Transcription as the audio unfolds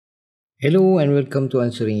Hello and welcome to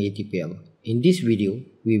Answering ATPL. In this video,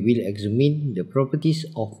 we will examine the properties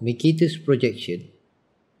of Mercator's projection.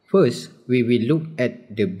 First, we will look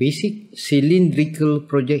at the basic cylindrical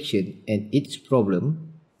projection and its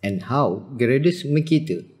problem and how Graticule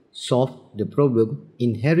Mercator solved the problem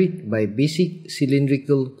inherited by basic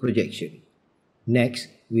cylindrical projection. Next,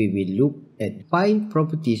 we will look at 5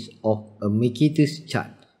 properties of a Mercator's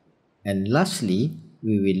chart. And lastly,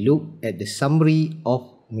 we will look at the summary of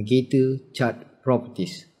Mercator Chart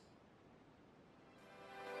Properties.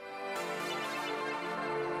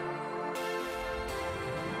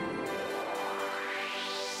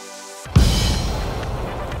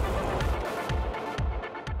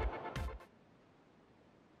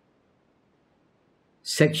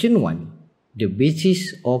 Section 1. The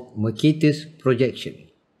basis of Mercator's projection.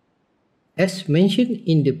 As mentioned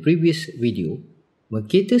in the previous video,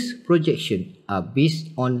 Mercator's projections are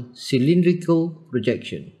based on cylindrical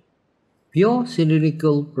projection. Pure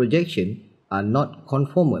cylindrical projections are not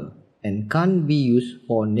conformal and can't be used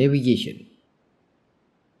for navigation.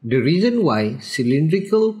 The reason why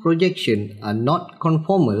cylindrical projections are not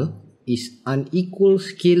conformal is unequal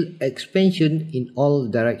scale expansion in all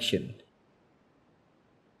directions.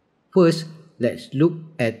 First, let's look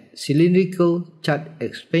at cylindrical chart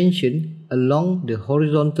expansion along the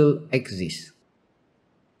horizontal axis.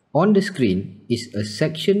 On the screen is a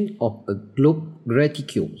section of a globe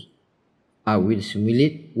graticule. I will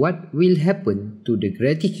simulate what will happen to the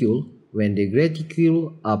graticule when the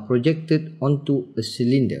graticule are projected onto a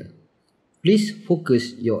cylinder. Please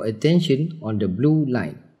focus your attention on the blue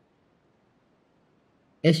line.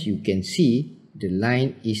 As you can see, the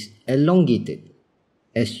line is elongated.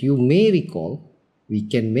 As you may recall, we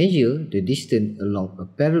can measure the distance along a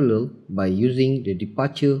parallel by using the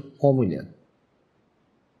departure formula.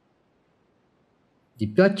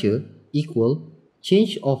 Departure equal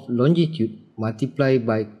change of longitude multiplied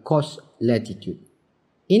by cos latitude.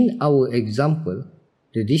 In our example,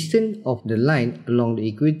 the distance of the line along the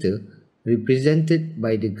equator represented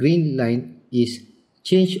by the green line is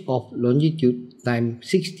change of longitude times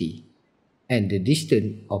 60, and the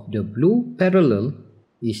distance of the blue parallel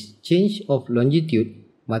is change of longitude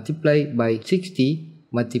multiplied by 60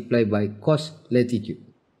 multiplied by cos latitude.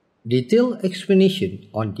 Detailed explanation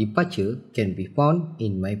on departure can be found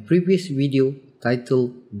in my previous video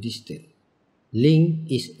titled Distance. Link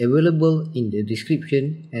is available in the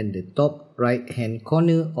description and the top right hand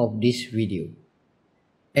corner of this video.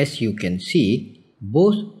 As you can see,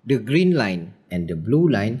 both the green line and the blue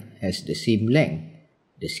line has the same length.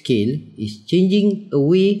 The scale is changing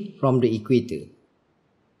away from the equator.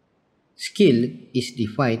 Scale is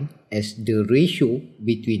defined as the ratio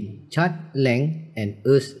between chart length and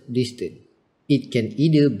Earth's distance. It can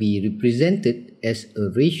either be represented as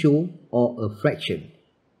a ratio or a fraction.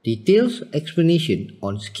 Detailed explanation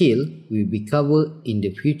on scale will be covered in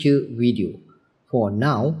the future video. For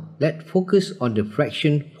now, let's focus on the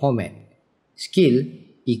fraction format. Scale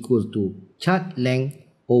equal to chart length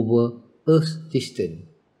over Earth's distance.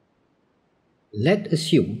 Let's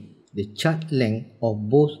assume the chart length of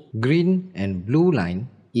both green and blue line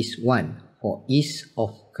is 1 for ease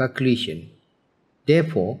of calculation.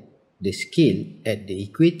 Therefore, the scale at the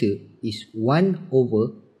equator is 1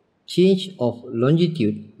 over change of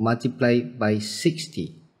longitude multiplied by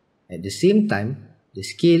 60. At the same time, the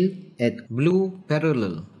scale at blue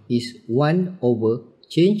parallel is 1 over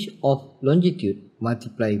change of longitude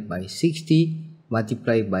multiplied by 60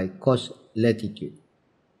 multiplied by cos latitude.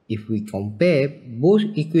 If we compare both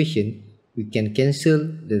equations, we can cancel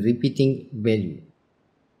the repeating value.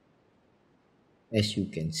 As you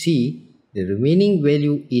can see, the remaining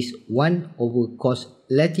value is 1 over cos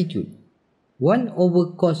latitude. 1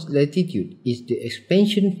 over cos latitude is the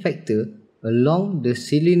expansion factor along the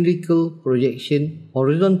cylindrical projection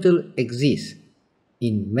horizontal axis.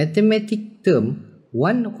 In mathematical terms,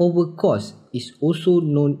 1 over cos is also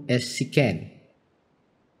known as secant.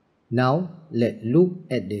 Now, let's look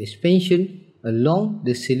at the expansion along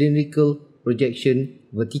the cylindrical projection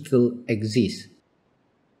vertical axis.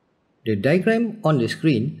 The diagram on the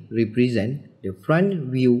screen represents the front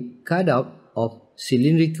view cutout of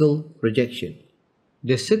cylindrical projection.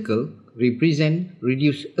 The circle represents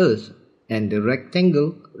reduced Earth and the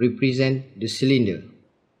rectangle represents the cylinder.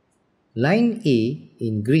 Line A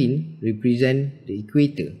in green represents the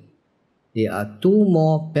equator. There are 2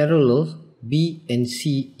 more parallels, B and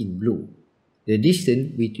C in blue. The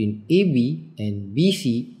distance between AB and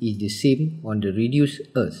BC is the same on the reduced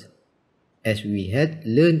Earth. As we had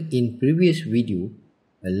learned in previous video,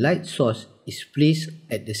 a light source is placed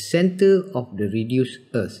at the center of the reduced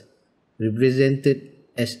Earth, represented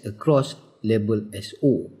as a cross labeled as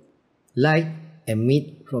O. Light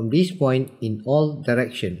emits from this point in all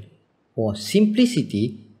directions. For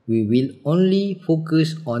simplicity, we will only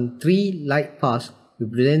focus on 3 light paths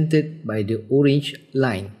represented by the orange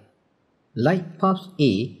line. Light path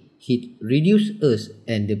A hit reduced Earth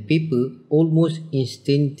and the paper almost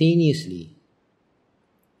instantaneously.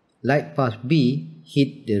 Light path B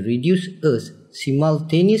hit the reduced Earth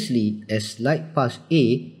simultaneously as light path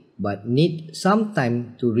A but need some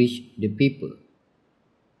time to reach the paper.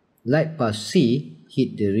 Light path C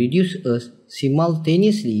hit the reduced Earth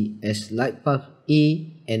simultaneously as light path A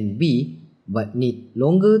and B but need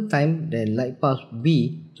longer time than light path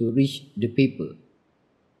B to reach the paper.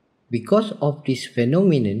 Because of this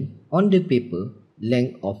phenomenon on the paper,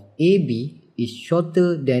 length of AB is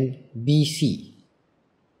shorter than BC.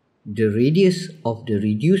 The radius of the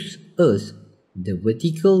reduced Earth, the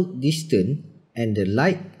vertical distance, and the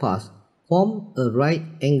light path form a right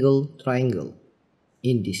angle triangle.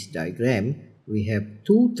 In this diagram, we have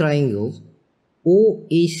two triangles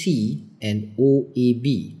OAC and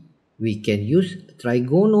OAB. We can use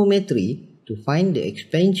trigonometry to find the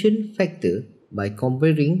expansion factor by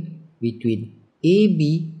comparing between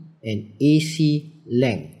AB and AC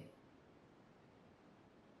length.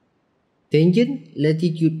 Tangent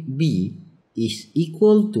latitude B is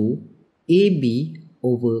equal to AB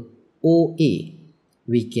over OA.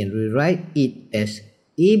 We can rewrite it as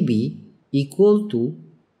AB equal to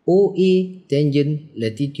OA tangent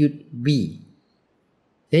latitude B.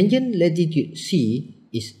 Tangent latitude C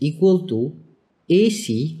is equal to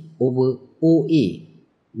AC over OA.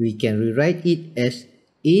 We can rewrite it as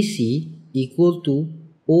AC equal to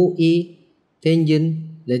OA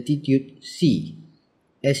tangent latitude C.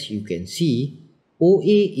 As you can see,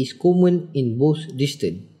 OA is common in both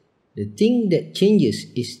distance. The thing that changes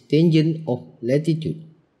is tangent of latitude.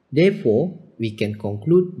 Therefore, we can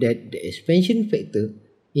conclude that the expansion factor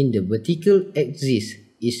in the vertical axis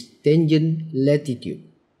is tangent latitude.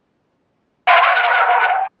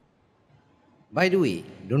 By the way,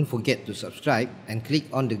 don't forget to subscribe and click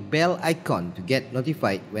on the bell icon to get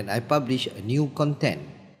notified when I publish a new content.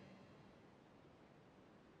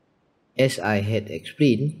 As I had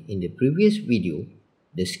explained in the previous video,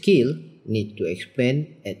 the scale needs to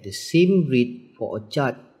expand at the same rate for a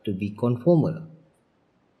chart to be conformal.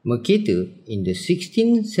 Mercator in the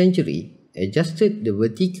 16th century adjusted the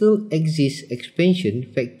vertical axis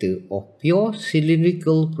expansion factor of pure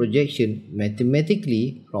cylindrical projection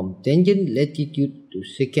mathematically from tangent latitude to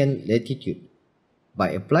secant latitude.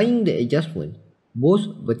 By applying the adjustment, both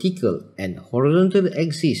vertical and horizontal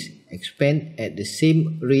axes expand at the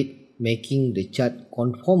same rate, making the chart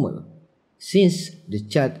conformal. Since the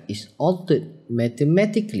chart is altered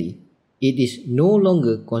mathematically, it is no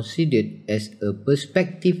longer considered as a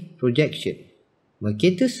perspective projection.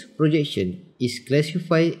 Mercator's projection is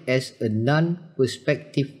classified as a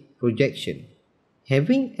non-perspective projection.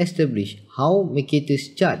 Having established how Mercator's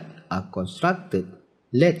charts are constructed,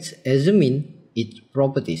 let's examine its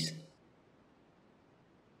properties.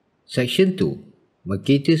 Section 2.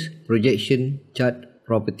 Mercator's projection chart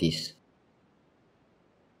properties.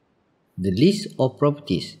 The list of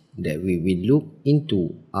properties that we will look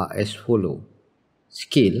into are as follows: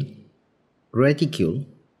 scale, graticule,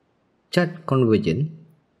 chart convergence,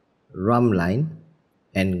 Rhumb line,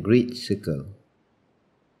 and grid circle.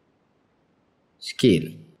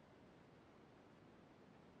 Scale.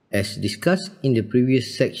 As discussed in the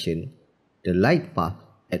previous section, the light path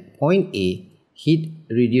at point A hit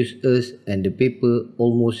reduced Earth and the paper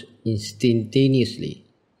almost instantaneously.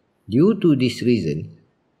 Due to this reason,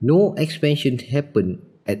 no expansion happened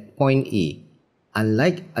at point A,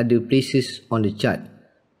 unlike other places on the chart.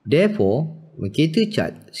 Therefore, Mercator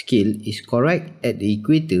chart scale is correct at the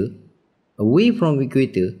equator. Away from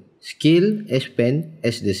equator, scale expands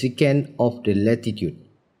as the secant of the latitude.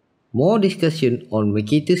 More discussion on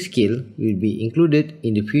Mercator scale will be included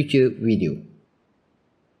in the future video.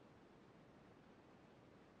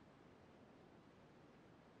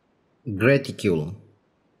 Graticule.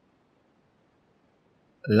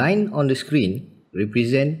 Line on the screen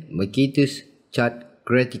represent Mercator's chart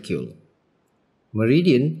graticule.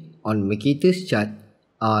 Meridian on Mercator's chart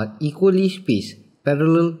are equally spaced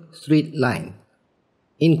parallel straight line.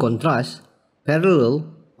 In contrast,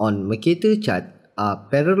 parallel on Mercator chart are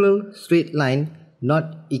parallel straight line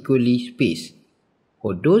not equally spaced.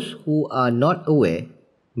 For those who are not aware,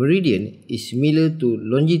 meridian is similar to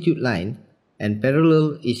longitude line and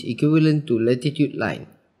parallel is equivalent to latitude line.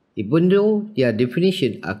 Even though their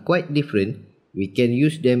definitions are quite different, we can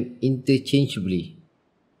use them interchangeably.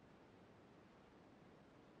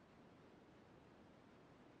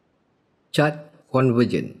 Chart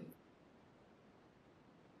convergence.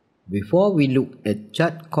 Before we look at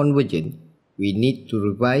chart convergence, we need to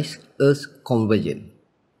revise Earth's convergence.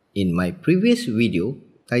 In my previous video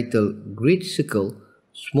titled Great Circle,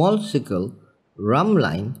 Small Circle, Rhumb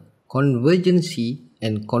line, Convergence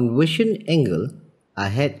and Conversion angle, I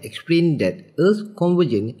had explained that Earth's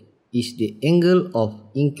convergence is the angle of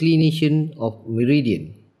inclination of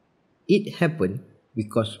meridian. It happened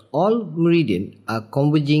because all meridians are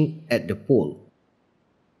converging at the pole.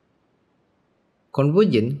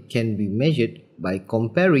 Convergence can be measured by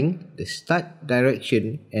comparing the start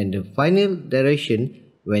direction and the final direction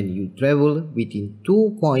when you travel between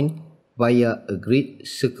 2 points via a great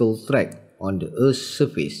circle track on the Earth's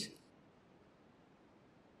surface.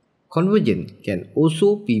 Convergence can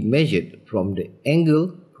also be measured from the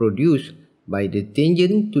angle produced by the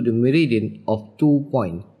tangent to the meridian of 2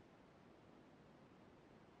 points.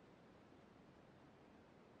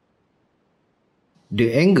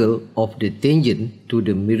 The angle of the tangent to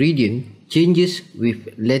the meridian changes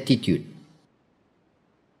with latitude.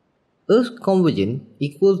 Earth's convergence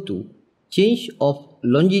equal to change of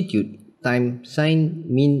longitude times sine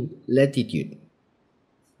mean latitude.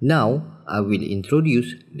 Now, I will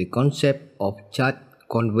introduce the concept of chart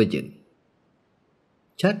convergence.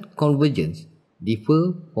 Chart convergence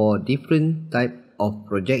differ for different type of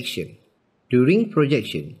projection. During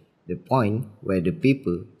projection, the point where the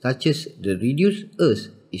paper touches the reduced Earth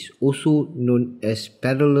is also known as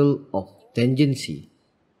parallel of tangency.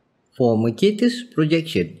 For Mercator's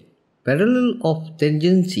projection, parallel of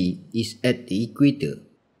tangency is at the equator.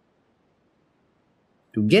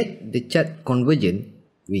 To get the chart convergence,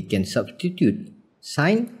 we can substitute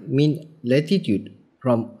sine mean latitude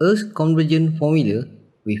from Earth's convergence formula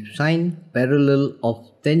with sine parallel of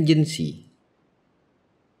tangency.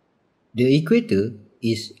 The equator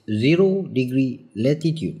is 0 degree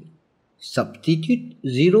latitude. Substitute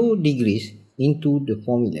 0 degrees into the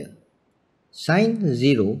formula. Sine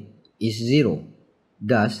 0 is 0.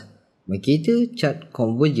 Thus, Mercator chart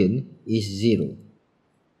convergence is 0.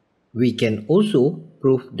 We can also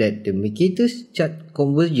prove that the Mercator's chart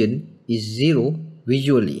convergence is 0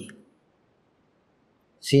 visually.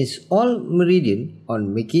 Since all meridians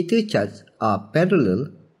on Mercator charts are parallel,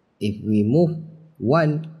 if we move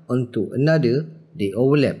one onto another, they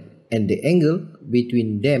overlap and the angle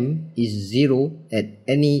between them is 0 at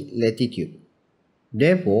any latitude.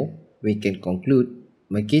 Therefore, we can conclude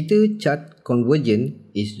Mercator chart convergence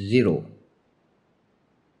is 0.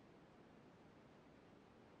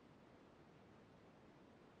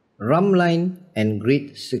 Rhumb line and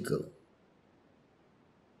Great Circle.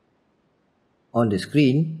 On the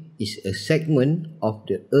screen is a segment of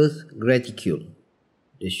the Earth's Graticule.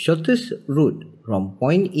 The shortest route from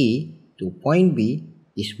point A to point B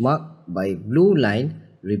is marked by blue line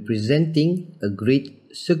representing a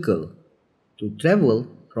great circle. To travel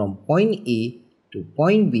from point A to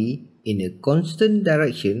point B in a constant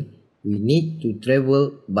direction, we need to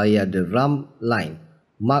travel via the Rhumb line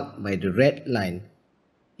marked by the red line.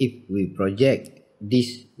 If we project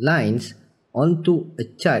these lines onto a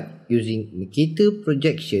chart using Mercator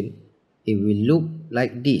projection, it will look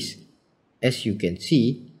like this. As you can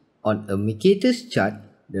see, on a Mercator's chart,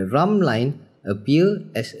 the Rhumb line appears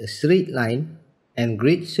as a straight line and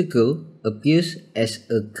Great Circle appears as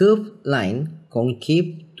a curved line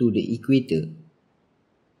concave to the equator.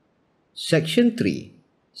 Section 3.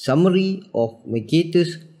 Summary of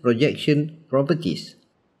Mercator's projection properties.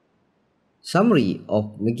 Summary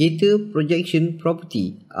of Mercator projection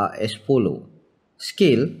property are as follows.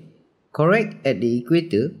 Scale, correct at the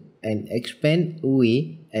equator and expand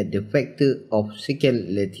away at the factor of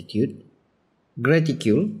secant latitude.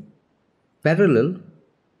 Graticule, parallel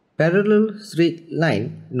straight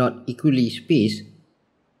line not equally spaced.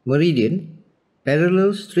 Meridian,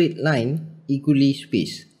 parallel straight line equally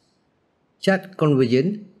spaced. Chart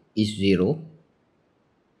convergence is 0.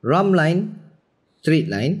 Rhumb line, straight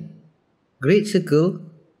line. Great Circle,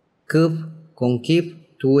 curve concave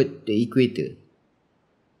toward the equator.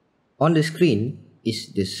 On the screen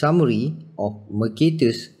is the summary of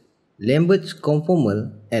Mercator's Lambert's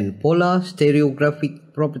conformal and polar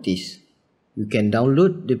stereographic properties. You can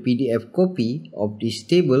download the PDF copy of this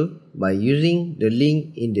table by using the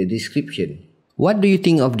link in the description. What do you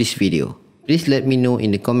think of this video? Please let me know in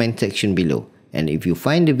the comment section below. And if you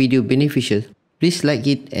find the video beneficial, please like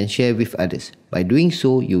it and share with others. By doing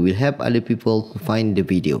so, you will help other people to find the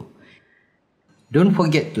video. Don't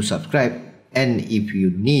forget to subscribe, and if you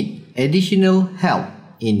need additional help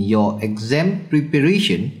in your exam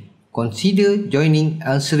preparation, consider joining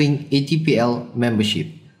Answering ATPL membership.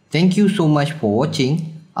 Thank you so much for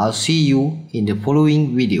watching. I'll see you in the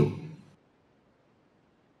following video.